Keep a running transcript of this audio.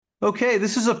Okay,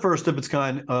 this is a first of its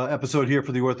kind episode here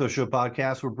for the Ortho Show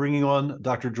podcast. We're bringing on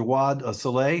Dr. Jawad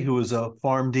Saleh, who is a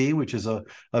PharmD, which is a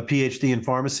PhD in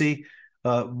pharmacy.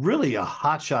 Really a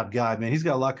hotshot guy, man. He's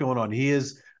got a lot going on. He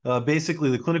is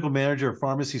basically the clinical manager of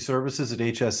pharmacy services at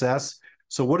HSS.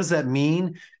 So what does that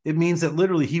mean? It means that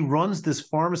literally he runs this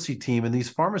pharmacy team, and these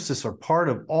pharmacists are part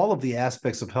of all of the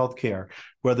aspects of healthcare,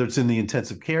 whether it's in the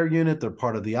intensive care unit, they're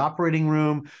part of the operating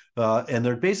room, and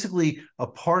they're basically a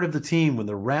part of the team when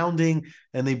they're rounding,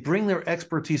 and they bring their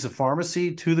expertise of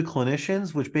pharmacy to the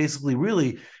clinicians, which basically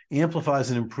really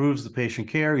amplifies and improves the patient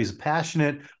care. He's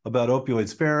passionate about opioid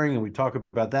sparing, and we talk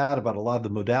about that, about a lot of the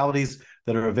modalities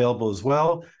that are available as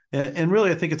well. And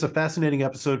really, I think it's a fascinating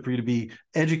episode for you to be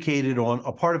educated on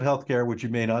a part of healthcare which you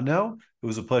may not know. It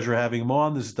was a pleasure having him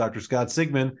on. This is Dr. Scott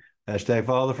Sigman. Hashtag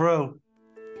follow the fro.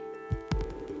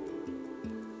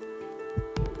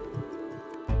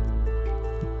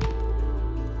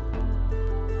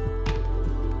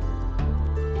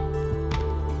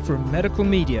 From Medical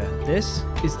Media, this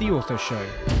is The Ortho Show.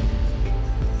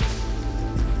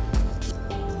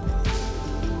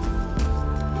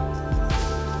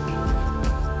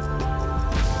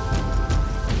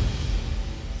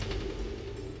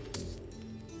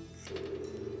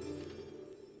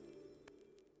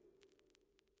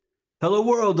 Hello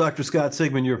world, Dr. Scott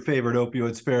Sigman, your favorite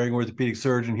opioid-sparing orthopedic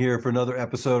surgeon here for another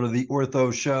episode of the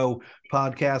Ortho Show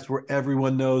podcast, where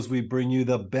everyone knows we bring you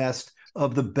the best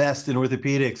of the best in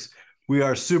orthopedics. We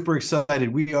are super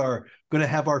excited. We are going to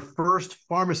have our first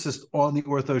pharmacist on the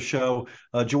Ortho Show,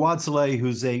 Jawad Saleh,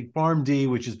 who's a PharmD,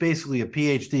 which is basically a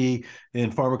PhD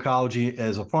in pharmacology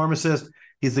as a pharmacist.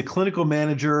 He's the clinical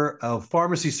manager of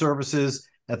pharmacy services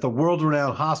at the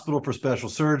world-renowned Hospital for Special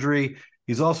Surgery.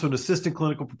 He's also an assistant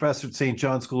clinical professor at St.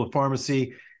 John's School of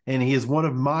Pharmacy, and he is one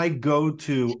of my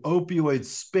go-to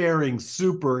opioid-sparing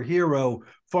superhero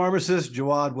pharmacists.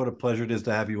 Jawad, what a pleasure it is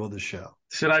to have you on the show.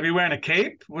 Should I be wearing a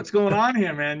cape? What's going on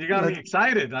here, man? You got me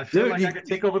excited. I feel like I could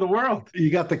take over the world. You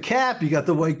got the cap, you got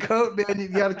the white coat, man. You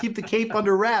got to keep the cape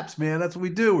under wraps, man. That's what we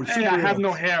do. We're hey, I have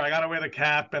no hair. I got to wear the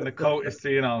cap, and the coat is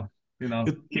to,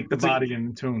 keep the body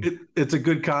in tune. It's a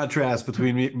good contrast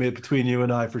between you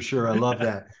and I, for sure. I love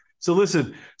that. So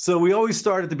listen, we always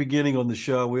start at the beginning on the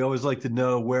show. We always like to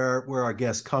know where our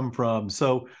guests come from.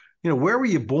 So, where were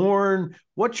you born?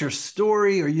 What's your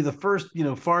story? Are you the first,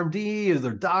 PharmD? Are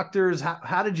there doctors?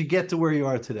 How did you get to where you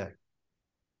are today?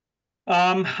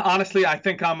 Honestly, I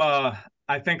think I'm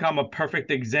a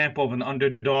perfect example of an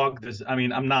underdog.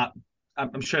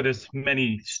 I'm sure there's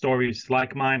many stories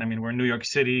like mine. I mean, we're in New York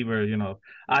City where,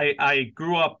 I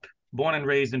grew up, born and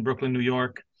raised in Brooklyn, New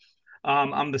York.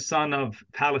 I'm the son of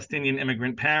Palestinian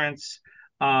immigrant parents.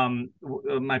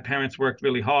 My parents worked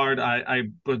really hard. I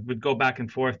would go back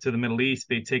and forth to the Middle East.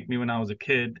 They'd take me when I was a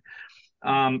kid.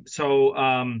 I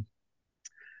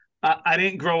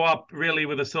didn't grow up really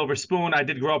with a silver spoon. I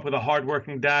did grow up with a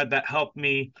hardworking dad that helped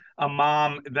me, a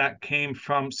mom that came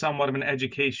from somewhat of an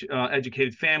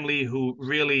educated family who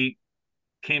really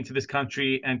came to this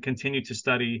country and continued to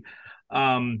study.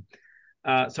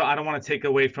 So I don't want to take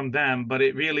away from them, but I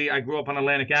grew up on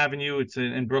Atlantic Avenue. It's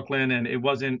in Brooklyn, and it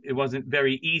wasn't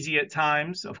very easy at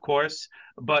times, of course.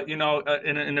 But in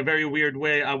a very weird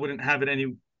way, I wouldn't have it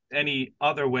any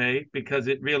other way, because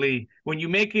it really, when you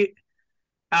make it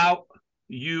out,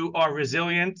 you are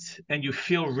resilient and you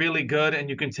feel really good and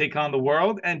you can take on the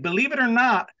world. And believe it or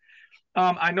not,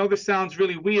 I know this sounds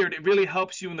really weird. It really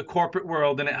helps you in the corporate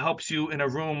world, and it helps you in a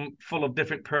room full of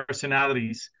different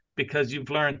personalities, because you've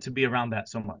learned to be around that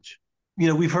so much.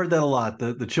 We've heard that a lot.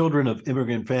 The children of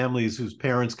immigrant families whose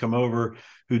parents come over,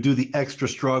 who do the extra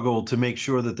struggle to make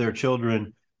sure that their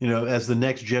children, as the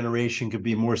next generation, could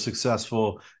be more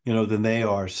successful, than they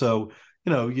are. So,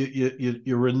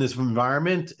 you're in this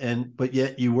environment, but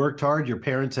yet you worked hard. Your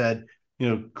parents had,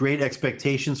 great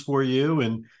expectations for you,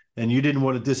 and you didn't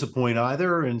want to disappoint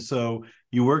either. And so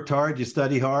you worked hard, you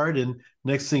study hard, and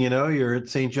next thing you know, you're at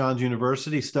St. John's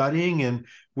University studying. And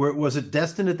was it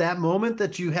destined at that moment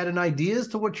that you had an idea as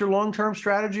to what your long-term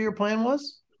strategy or plan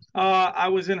was? I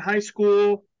was in high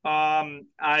school.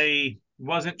 I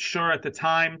wasn't sure at the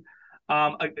time.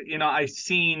 I've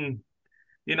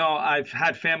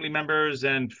had family members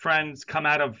and friends come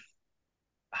out of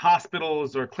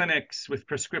hospitals or clinics with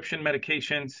prescription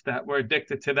medications that were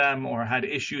addicted to them or had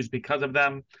issues because of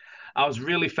them. I was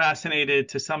really fascinated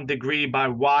to some degree by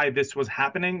why this was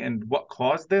happening and what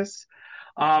caused this.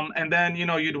 And then,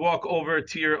 you'd walk over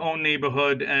to your own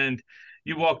neighborhood and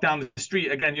you walk down the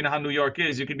street. Again, you know how New York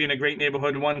is. You could be in a great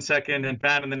neighborhood 1 second and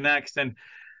bad in the next. And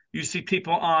you see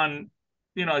people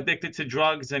addicted to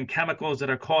drugs and chemicals that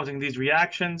are causing these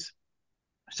reactions.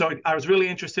 So I was really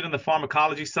interested in the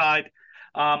pharmacology side.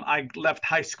 I left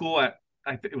high school at,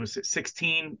 I think it was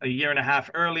 16, a year and a half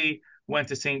early, went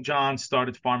to St. John's,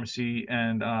 started pharmacy,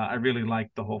 and I really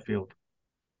liked the whole field.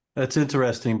 That's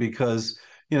interesting because,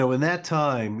 in that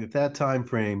time, if that time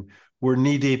frame, we're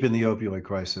knee deep in the opioid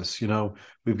crisis.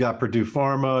 We've got Purdue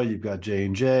Pharma, you've got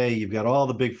J&J, you've got all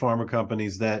the big pharma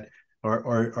companies that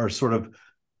are sort of,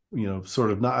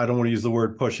 sort of not, I don't want to use the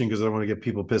word pushing because I don't want to get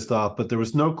people pissed off, but there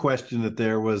was no question that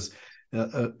there was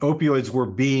opioids were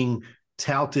being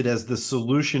touted as the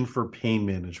solution for pain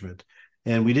management.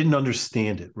 And we didn't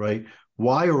understand it, right?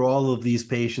 Why are all of these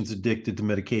patients addicted to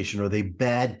medication? Are they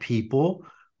bad people?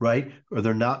 Right? Or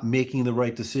they're not making the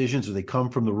right decisions, or they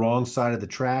come from the wrong side of the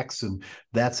tracks, and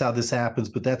that's how this happens.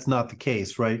 But that's not the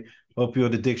case, right?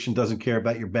 Opioid addiction doesn't care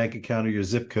about your bank account or your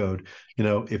zip code.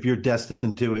 If you're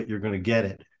destined to it, you're going to get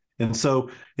it. And so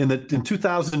in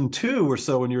 2002 or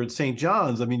so, when you're at St.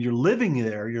 John's, I mean, you're living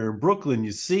there, you're in Brooklyn,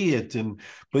 you see it,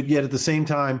 but yet at the same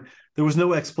time, there was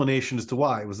no explanation as to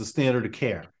why. It was the standard of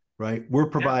care, right?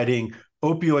 We're providing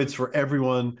opioids for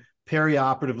everyone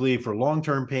perioperatively for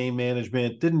long-term pain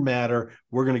management. Didn't matter.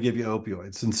 We're going to give you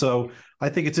opioids. And so I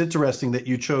think it's interesting that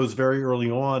you chose very early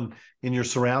on in your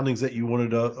surroundings that you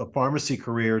wanted a pharmacy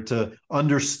career to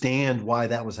understand why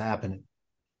that was happening.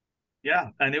 Yeah,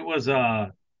 and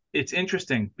it's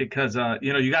interesting because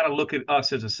you got to look at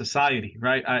us as a society,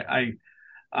 right?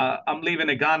 I'm leaving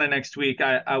to Ghana next week.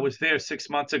 I was there 6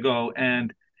 months ago,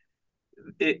 and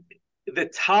the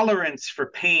tolerance for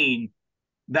pain,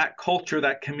 that culture,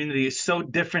 that community is so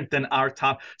different than our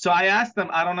top. So I asked them,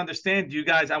 I don't understand you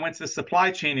guys. I went to the supply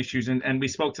chain issues, and we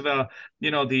spoke to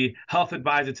the health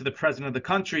advisor to the president of the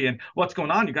country, and what's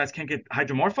going on? You guys can't get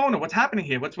hydromorphone, or what's happening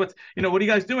here? What are you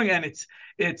guys doing? And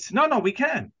it's no, we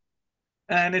can.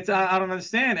 And it's, I don't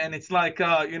understand. And it's like,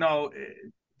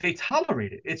 they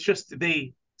tolerate it. It's just,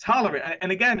 they tolerate it.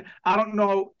 And again, I don't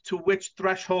know to which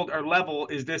threshold or level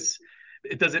does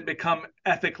it become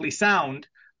ethically sound,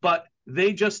 but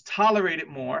they just tolerate it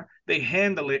more. They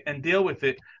handle it and deal with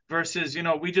it versus,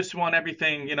 we just want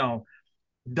everything,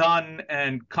 done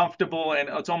and comfortable, and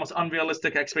it's almost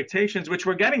unrealistic expectations, which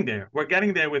we're getting there. We're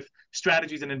getting there with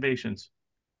strategies and innovations.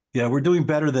 Yeah, we're doing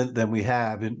better than we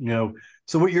have. And,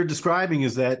 so what you're describing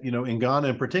is that, in Ghana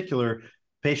in particular,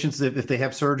 patients, if they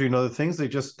have surgery and other things, they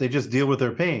just deal with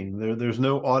their pain. There's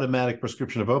no automatic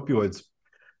prescription of opioids.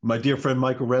 My dear friend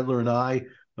Michael Redler and I,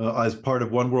 as part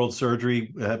of One World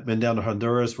Surgery, have been down to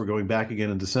Honduras. We're going back again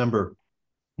in December.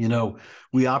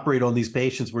 We operate on these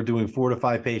patients. We're doing 4 to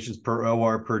 5 patients per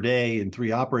OR per day in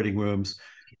 3 operating rooms,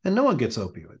 and no one gets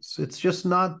opioids. It's just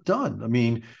not done. I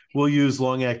mean, we'll use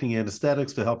long-acting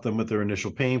anesthetics to help them with their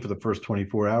initial pain for the first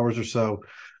 24 hours or so.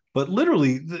 But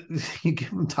literally, you give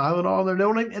them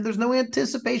Tylenol, and there's no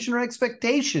anticipation or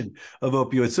expectation of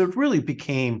opioids. So it really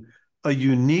became a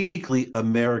uniquely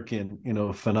American,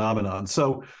 phenomenon.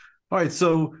 So, all right.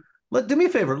 So do me a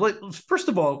favor. First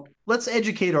of all, let's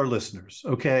educate our listeners.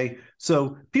 Okay.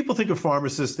 So people think of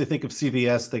pharmacists, they think of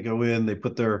CVS, they go in, they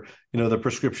put their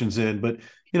prescriptions in, but,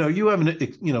 you have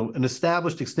an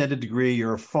established extended degree.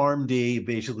 You're a PharmD.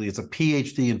 Basically, it's a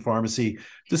PhD in pharmacy.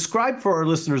 Describe for our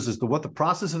listeners as to what the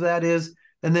process of that is,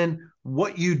 and then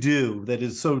what you do that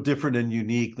is so different and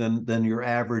unique than your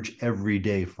average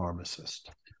everyday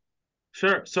pharmacist.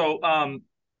 Sure. So,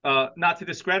 not to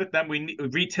discredit them,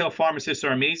 retail pharmacists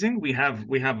are amazing. We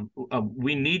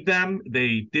need them.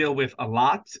 They deal with a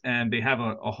lot, and they have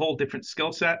a whole different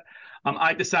skill set.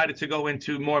 I decided to go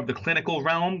into more of the clinical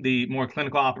realm, the more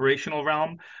clinical operational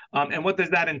realm. And what does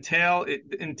that entail? It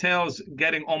entails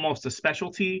getting almost a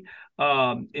specialty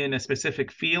in a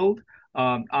specific field.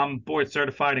 I'm board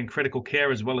certified in critical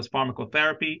care as well as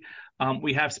pharmacotherapy.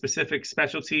 We have specific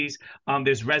specialties.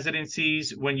 There's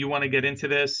residencies when you want to get into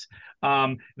this.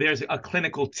 There's a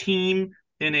clinical team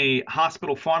in a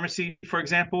hospital pharmacy, for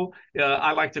example.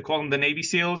 I like to call them the Navy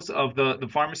SEALs of the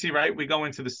pharmacy, right? We go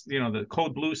into this, the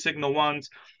code blue signal ones.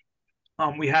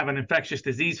 We have an infectious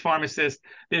disease pharmacist.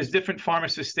 There's different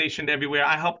pharmacists stationed everywhere.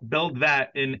 I helped build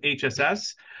that in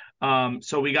HSS.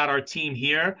 So we got our team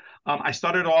here. I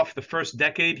started off the first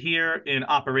decade here in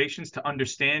operations to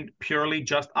understand purely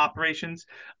just operations.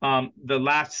 The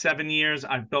last 7 years,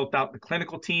 I've built out the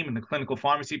clinical team and the clinical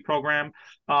pharmacy program.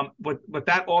 What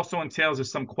that also entails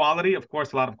is some quality, of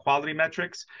course, a lot of quality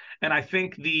metrics. And I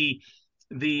think the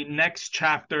next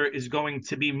chapter is going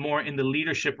to be more in the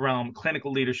leadership realm,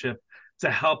 clinical leadership,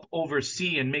 to help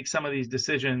oversee and make some of these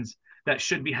decisions that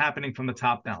should be happening from the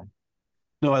top down.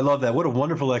 No, I love that. What a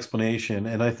wonderful explanation.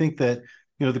 And I think that,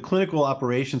 the clinical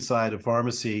operations side of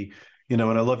pharmacy, and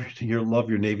I love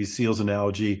your Navy SEALs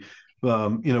analogy.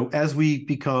 as we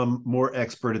become more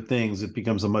expert at things, it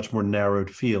becomes a much more narrowed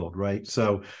field, right?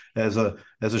 So as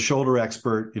a shoulder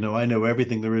expert, I know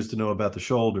everything there is to know about the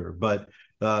shoulder. But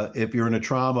if you're in a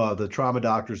trauma, the trauma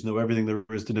doctors know everything there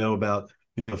is to know about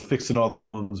fixing all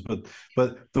bones.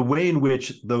 But the way in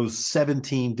which those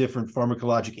 17 different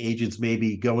pharmacologic agents may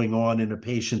be going on in a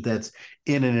patient that's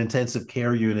in an intensive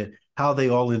care unit, how they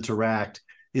all interact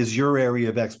is your area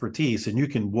of expertise. And you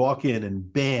can walk in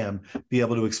and bam, be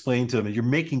able to explain to them. And you're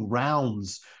making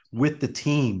rounds with the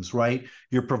teams, right?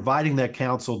 You're providing that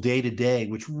counsel day to day,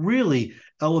 which really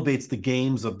elevates the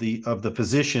games of the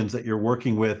physicians that you're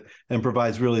working with and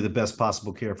provides really the best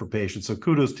possible care for patients. So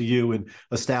kudos to you in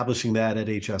establishing that at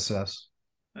HSS.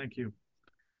 Thank you.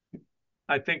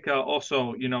 I think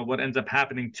also, what ends up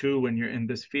happening too when you're in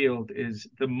this field is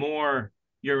the more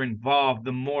you're involved,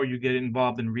 the more you get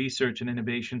involved in research and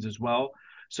innovations as well.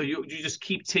 So you just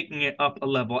keep taking it up a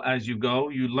level as you go.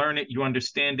 You learn it, you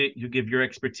understand it, you give your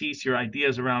expertise, your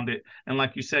ideas around it. And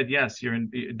like you said, yes, you're in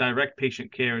direct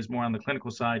patient care is more on the clinical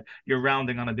side. You're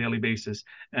rounding on a daily basis.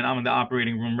 And I'm in the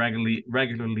operating room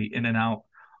regularly in and out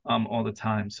all the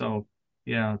time. So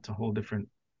yeah, it's a whole different.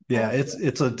 Yeah,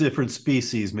 it's a different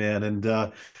species, man. And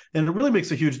it really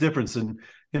makes a huge difference. And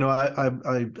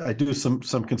I do some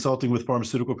consulting with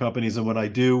pharmaceutical companies, and when I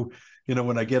do,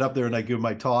 when I get up there and I give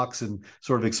my talks and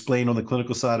sort of explain on the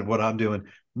clinical side of what I'm doing,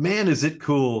 man, is it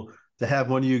cool to have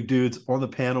one of you dudes on the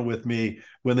panel with me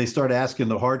when they start asking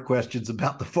the hard questions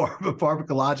about the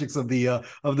pharmacologics of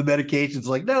the medications.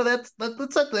 Like, no, let's let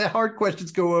the hard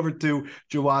questions go over to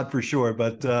Jawad for sure.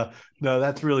 But no,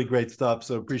 that's really great stuff.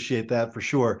 So appreciate that for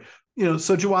sure.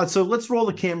 So Jawad, so let's roll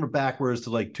the camera backwards to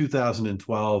like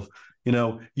 2012.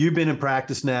 You've been in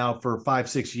practice now for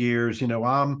 5-6 years.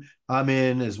 I'm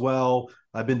in as well.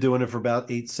 I've been doing it for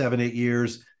about 7, 8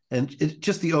 years. And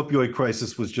just the opioid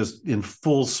crisis was just in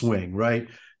full swing, right?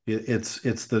 It's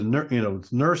the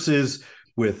nurses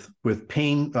with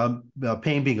pain,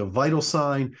 pain being a vital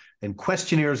sign, and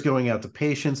questionnaires going out to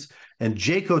patients, and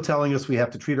JACO telling us we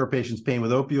have to treat our patients' pain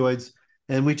with opioids.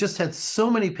 And we just had so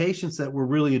many patients that were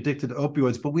really addicted to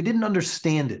opioids, but we didn't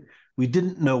understand it. We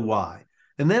didn't know why.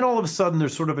 And then all of a sudden,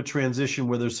 there's sort of a transition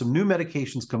where there's some new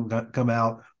medications come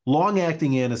out,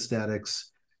 long-acting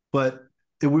anesthetics, but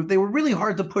they were really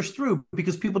hard to push through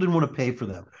because people didn't want to pay for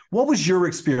them. What was your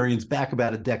experience back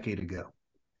about a decade ago?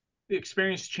 The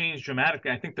experience changed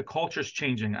dramatically. I think the culture's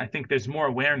changing. I think there's more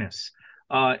awareness.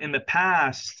 In the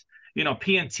past,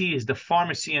 P&T is the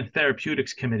Pharmacy and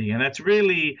Therapeutics Committee, and that's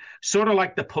really sort of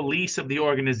like the police of the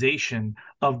organization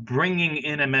of bringing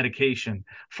in a medication.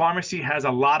 Pharmacy has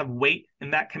a lot of weight in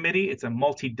that committee. It's a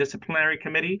multidisciplinary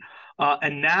committee.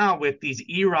 And now with these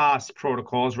EROS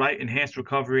protocols, right, enhanced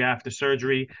recovery after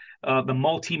surgery, the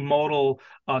multimodal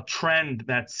trend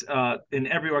that's in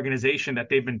every organization that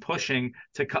they've been pushing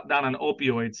to cut down on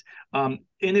opioids,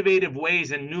 innovative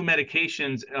ways and new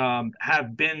medications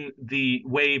have been the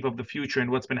wave of the future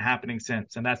and what's been happening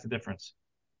since. And that's the difference.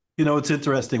 It's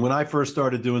interesting. When I first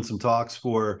started doing some talks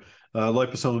for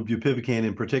liposomal bupivacaine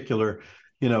in particular,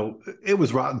 it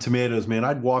was rotten tomatoes, man.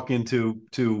 I'd walk into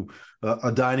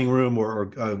a dining room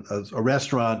or a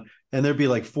restaurant, and there'd be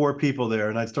like 4 people there,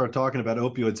 and I'd start talking about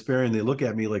opioid sparing. They look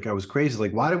at me like I was crazy.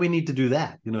 Like, why do we need to do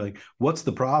that? Like, what's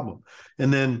the problem?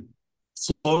 And then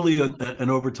slowly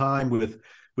and over time,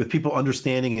 with people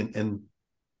understanding and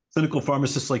clinical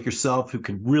pharmacists like yourself who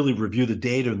can really review the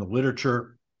data and the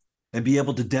literature and be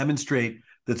able to demonstrate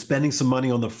that spending some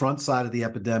money on the front side of the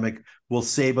epidemic will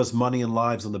save us money and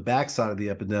lives on the back side of the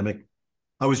epidemic.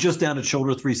 I was just down at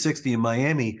Shoulder 360 in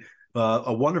Miami,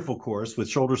 a wonderful course with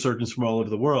shoulder surgeons from all over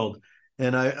the world.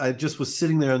 And I just was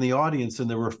sitting there in the audience, and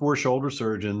there were 4 shoulder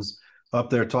surgeons up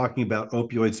there talking about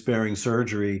opioid-sparing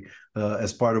surgery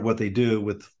as part of what they do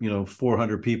with,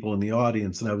 400 people in the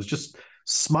audience. And I was just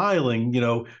smiling,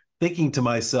 thinking to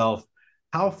myself,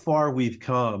 how far we've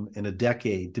come in a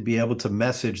decade to be able to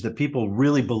message that people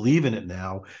really believe in it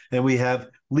now. And we have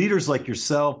leaders like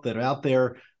yourself that are out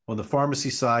there on the pharmacy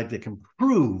side that can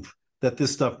prove that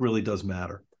this stuff really does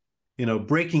matter.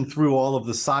 Breaking through all of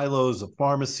the silos of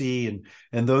pharmacy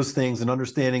and those things, and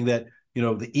understanding that,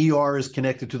 the ER is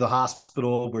connected to the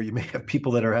hospital where you may have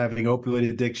people that are having opioid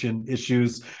addiction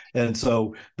issues. And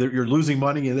so you're losing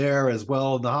money in there as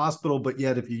well in the hospital. But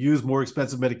yet, if you use more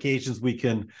expensive medications, we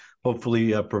can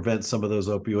hopefully prevent some of those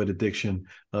opioid addiction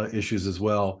issues as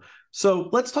well. So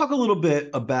let's talk a little bit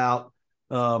about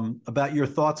your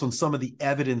thoughts on some of the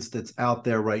evidence that's out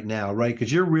there right now, right?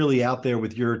 Because you're really out there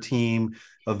with your team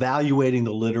evaluating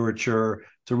the literature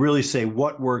to really say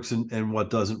what works and what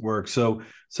doesn't work. So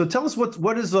tell us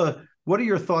what are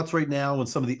your thoughts right now on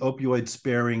some of the opioid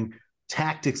sparing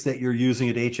tactics that you're using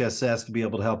at HSS to be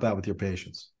able to help out with your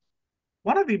patients?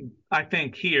 One of the, I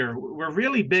think here, we're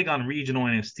really big on regional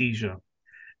anesthesia.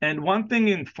 And one thing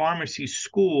in pharmacy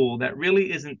school that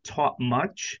really isn't taught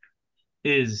much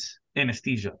is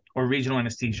anesthesia or regional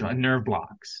anesthesia and nerve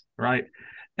blocks, right?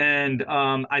 And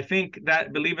I think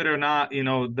that, believe it or not,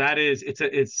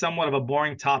 it's somewhat of a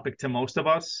boring topic to most of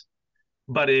us,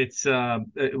 but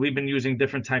we've been using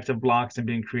different types of blocks and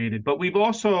being created. But we've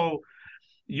also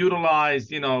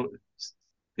utilized, on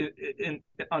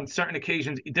certain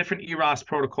occasions, different EROS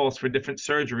protocols for different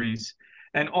surgeries.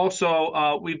 And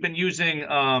also, we've been using,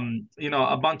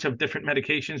 a bunch of different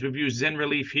medications. We've used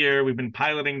ZynRelief here. We've been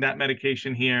piloting that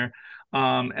medication here.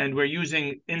 And we're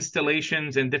using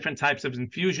instillations and different types of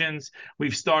infusions.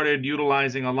 We've started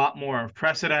utilizing a lot more of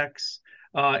Precedex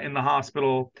in the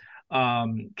hospital.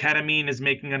 Ketamine is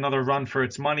making another run for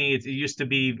its money. It used to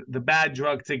be the bad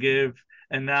drug to give,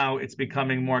 and now it's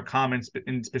becoming more common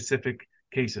in specific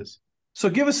cases. So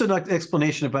give us an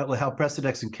explanation about how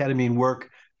Precedex and ketamine work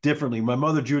differently. My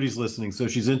mother Judy's listening, so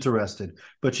she's interested,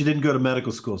 but she didn't go to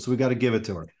medical school, so we got to give it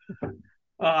to her.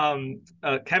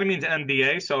 Ketamine's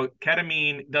MDA, so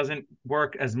ketamine doesn't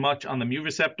work as much on the mu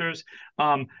receptors.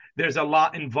 There's a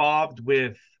lot involved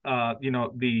with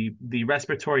the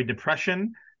respiratory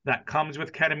depression that comes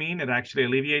with ketamine. It actually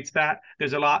alleviates that.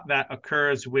 There's a lot that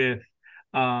occurs with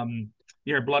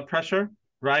your blood pressure,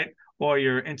 right, or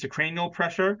your intracranial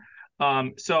pressure.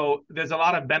 So there's a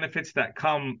lot of benefits that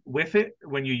come with it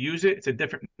when you use it. It's a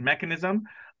different mechanism,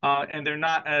 and they're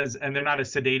not as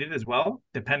sedated as well,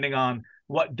 depending on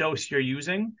what dose you're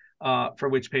using for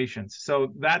which patients.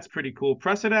 So that's pretty cool.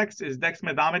 Precedex is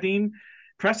dexmedetomidine.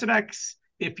 Precedex,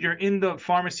 if you're in the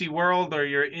pharmacy world or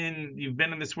you've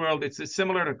been in this world, it's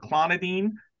similar to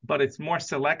clonidine, but it's more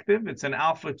selective. It's an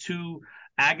alpha-2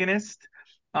 agonist.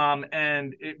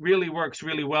 And it really works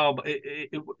really well. But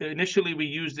initially, we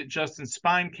used it just in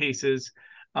spine cases,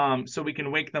 so we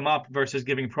can wake them up versus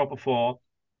giving propofol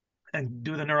and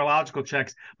do the neurological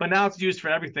checks. But now it's used for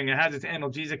everything. It has its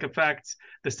analgesic effects,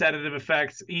 the sedative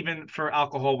effects, even for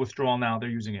alcohol withdrawal. Now they're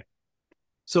using it.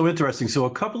 So interesting. So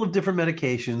a couple of different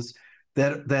medications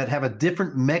that have a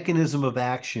different mechanism of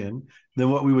action than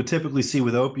what we would typically see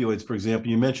with opioids, for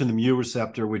example. You mentioned the mu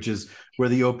receptor, which is where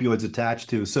the opioid's attached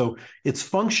to. So it's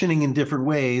functioning in different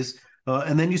ways.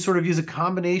 And then you sort of use a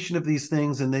combination of these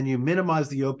things, and then you minimize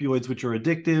the opioids, which are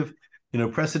addictive.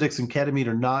 Precedex and ketamine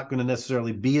are not going to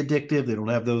necessarily be addictive. They don't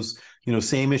have those,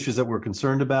 same issues that we're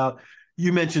concerned about.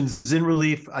 You mentioned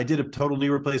ZynRelief. I did a total knee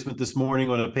replacement this morning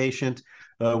on a patient.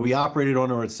 We operated on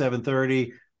her at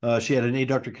 7:30. She had an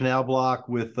adductor canal block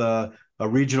with a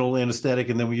regional anesthetic,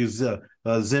 and then we used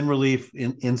ZynRelief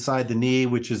inside the knee,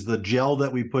 which is the gel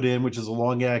that we put in, which is a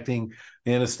long-acting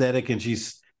anesthetic. And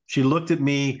she looked at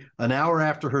me an hour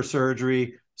after her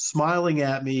surgery, smiling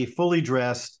at me, fully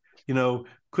dressed.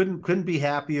 Couldn't be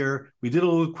happier. We did a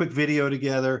little quick video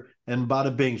together, and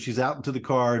bada bing, she's out into the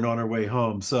car and on her way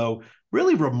home. So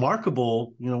really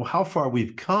remarkable, how far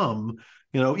we've come.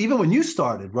 Even when you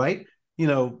started, right?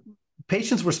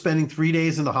 Patients were spending 3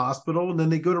 days in the hospital, and then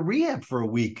they go to rehab for a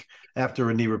week after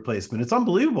a knee replacement. It's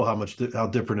unbelievable how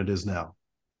different it is now.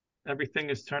 Everything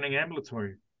is turning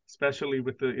ambulatory, especially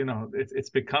with it's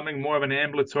becoming more of an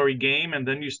ambulatory game. And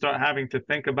then you start having to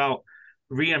think about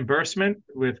reimbursement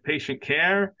with patient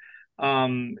care.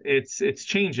 It's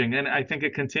changing, and I think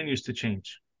it continues to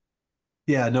change.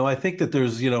 Yeah, no, I think that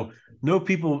there's,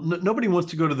 nobody wants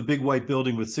to go to the big white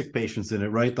building with sick patients in it,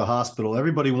 right? The hospital.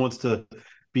 Everybody wants to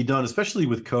be done, especially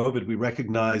with COVID. We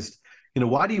recognized,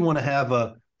 why do you want to have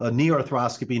a knee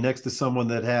arthroscopy next to someone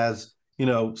that has,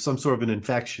 some sort of an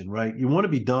infection, right? You want to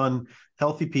be done.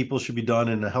 Healthy people should be done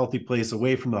in a healthy place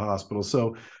away from the hospital.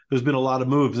 So there's been a lot of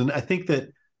moves. And I think that,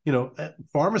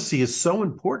 pharmacy is so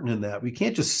important in that. We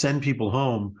can't just send people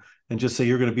home and just say,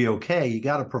 you're going to be okay. You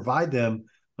got to provide them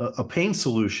a pain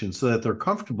solution so that they're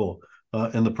comfortable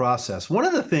in the process. One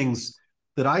of the things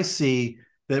that I see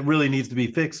that really needs to be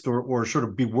fixed or sort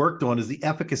of be worked on is the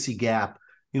efficacy gap.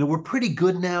 We're pretty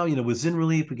good now, with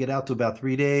ZynRelief, we get out to about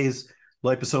 3 days,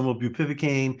 liposomal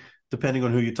bupivacaine, depending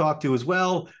on who you talk to as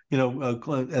well,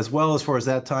 as far as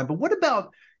that time. But what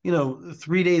about,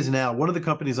 3 days now? One of the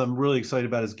companies I'm really excited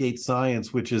about is Gate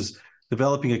Science, which is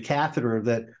developing a catheter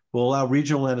that will allow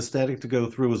regional anesthetic to go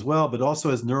through as well, but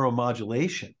also has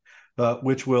neuromodulation,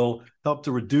 which will help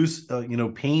to reduce,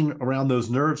 pain around those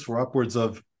nerves for upwards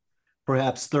of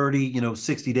perhaps 30,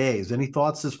 60 days. Any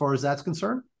thoughts as far as that's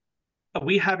concerned?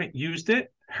 We haven't used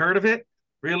it, heard of it.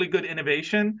 Really good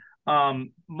innovation.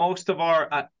 Most of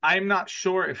I'm not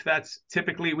sure if that's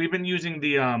typically, we've been using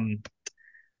the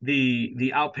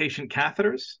outpatient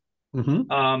catheters,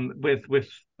 with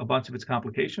a bunch of its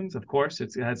complications. Of course,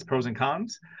 it has pros and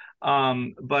cons,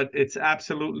 but it's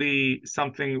absolutely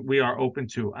something we are open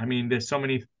to. I mean, there's so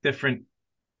many different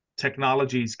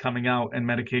technologies coming out and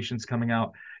medications coming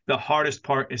out. The hardest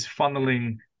part is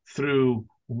funneling through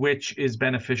which is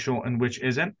beneficial and which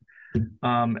isn't,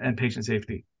 and patient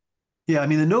safety. Yeah, I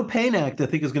mean, the No Pain Act, I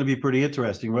think, is going to be pretty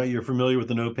interesting, right? You're familiar with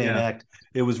the No Pain Act.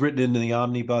 It was written into the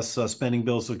omnibus spending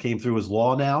bill, so it came through as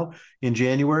law now in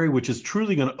January, which is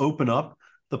truly going to open up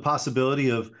the possibility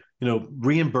of,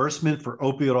 reimbursement for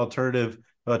opioid alternative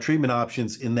treatment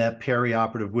options in that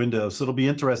perioperative window. So it'll be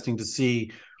interesting to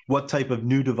see what type of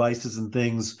new devices and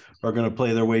things are going to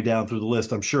play their way down through the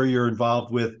list. I'm sure you're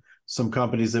involved with some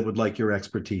companies that would like your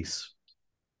expertise.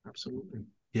 Absolutely.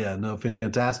 Yeah, no,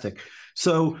 fantastic.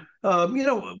 So,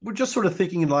 we're just sort of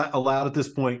thinking aloud at this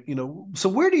point, so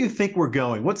where do you think we're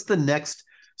going? What's the next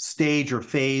stage or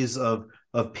phase of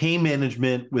pain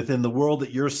management within the world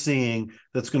that you're seeing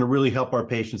that's going to really help our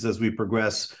patients as we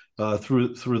progress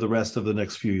through the rest of the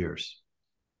next few years?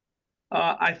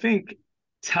 I think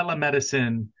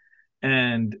telemedicine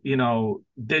and,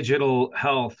 digital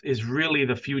health is really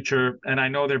the future. And I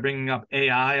know they're bringing up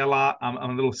AI a lot. I'm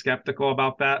a little skeptical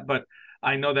about that, but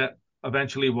I know that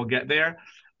eventually we'll get there.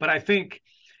 But I think,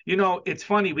 it's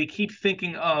funny. We keep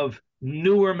thinking of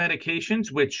newer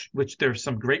medications, which there's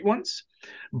some great ones.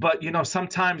 But,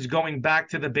 sometimes going back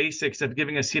to the basics of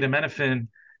giving acetaminophen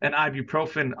and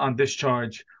ibuprofen on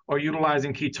discharge, or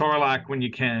utilizing ketorolac when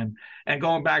you can, and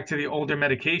going back to the older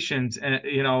medications,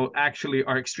 actually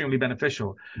are extremely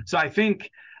beneficial. So I think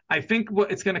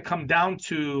what it's going to come down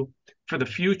to for the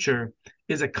future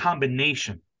is a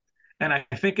combination. And I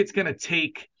think it's going to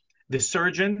take the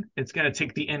surgeon, it's going to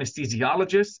take the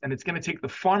anesthesiologist, and it's going to take the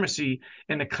pharmacy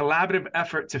in a collaborative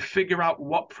effort to figure out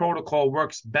what protocol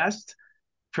works best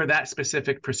for that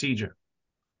specific procedure.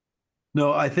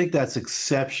 No, I think that's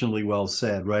exceptionally well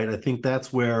said, right? I think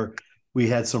that's where we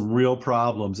had some real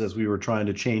problems as we were trying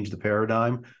to change the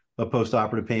paradigm of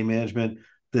postoperative pain management.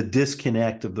 The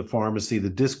disconnect of the pharmacy, the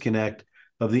disconnect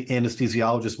of the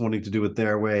anesthesiologist wanting to do it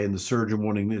their way and the surgeon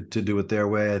wanting to do it their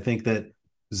way. I think that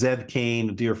Zev Kane,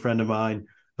 a dear friend of mine,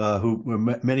 who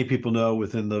many people know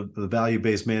within the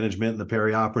value-based management and the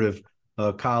perioperative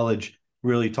college,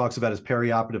 really talks about his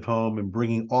perioperative home and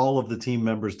bringing all of the team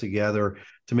members together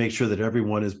to make sure that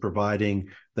everyone is providing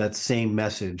that same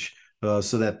message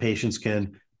so that patients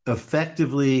can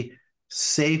effectively,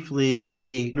 safely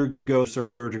undergo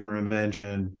surgical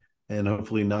intervention and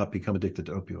hopefully not become addicted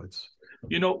to opioids.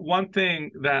 One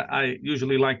thing that I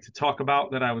usually like to talk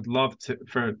about that I would love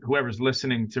for whoever's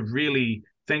listening to really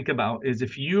think about is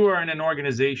if you are in an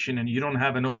organization and you don't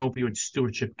have an opioid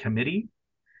stewardship committee,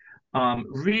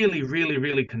 really, really,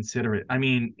 really consider it. I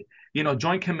mean,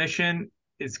 Joint Commission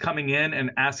is coming in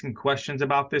and asking questions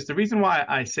about this. The reason why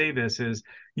I say this is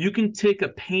you can take a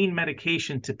pain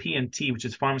medication to PNT, which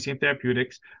is pharmacy and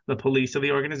therapeutics, the police of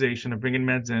the organization of bringing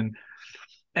meds in.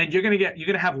 And you're going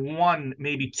to have one,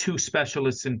 maybe two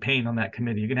specialists in pain on that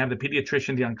committee. You're going to have the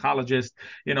pediatrician, the oncologist,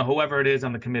 whoever it is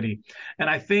on the committee. And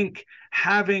I think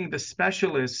having the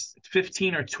specialists,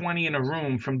 15 or 20 in a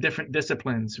room from different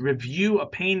disciplines, review a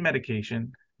pain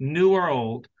medication, new or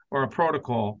old, or a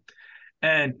protocol,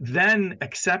 and then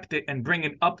accept it and bring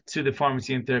it up to the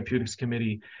pharmacy and therapeutics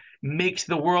committee makes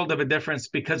the world of a difference,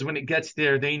 because when it gets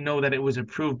there, they know that it was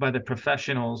approved by the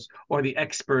professionals or the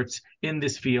experts in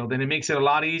this field. And it makes it a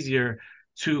lot easier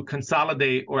to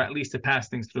consolidate or at least to pass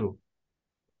things through.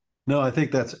 No, I think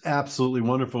that's absolutely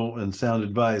wonderful and sound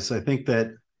advice. I think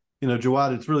that,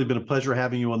 Jawad, it's really been a pleasure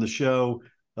having you on the show,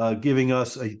 giving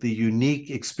us the unique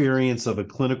experience of a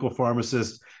clinical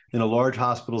pharmacist in a large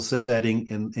hospital setting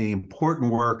and the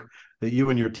important work that you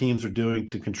and your teams are doing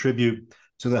to contribute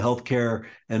to the healthcare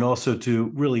and also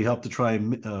to really help to try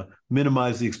and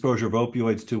minimize the exposure of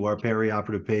opioids to our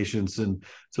perioperative patients. And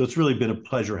so it's really been a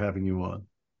pleasure having you on.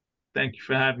 Thank you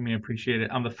for having me. I appreciate it.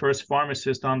 I'm the first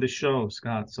pharmacist on the show,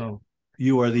 Scott. So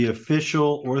you are the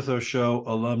official Ortho Show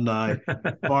alumni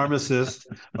pharmacist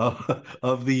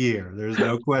of the year. There's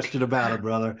no question about it,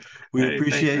 brother. We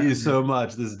appreciate you so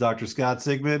much. This is Dr. Scott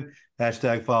Sigman,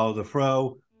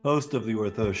 #FollowTheFro, host of the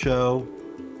Ortho Show.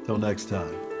 Till next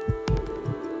time.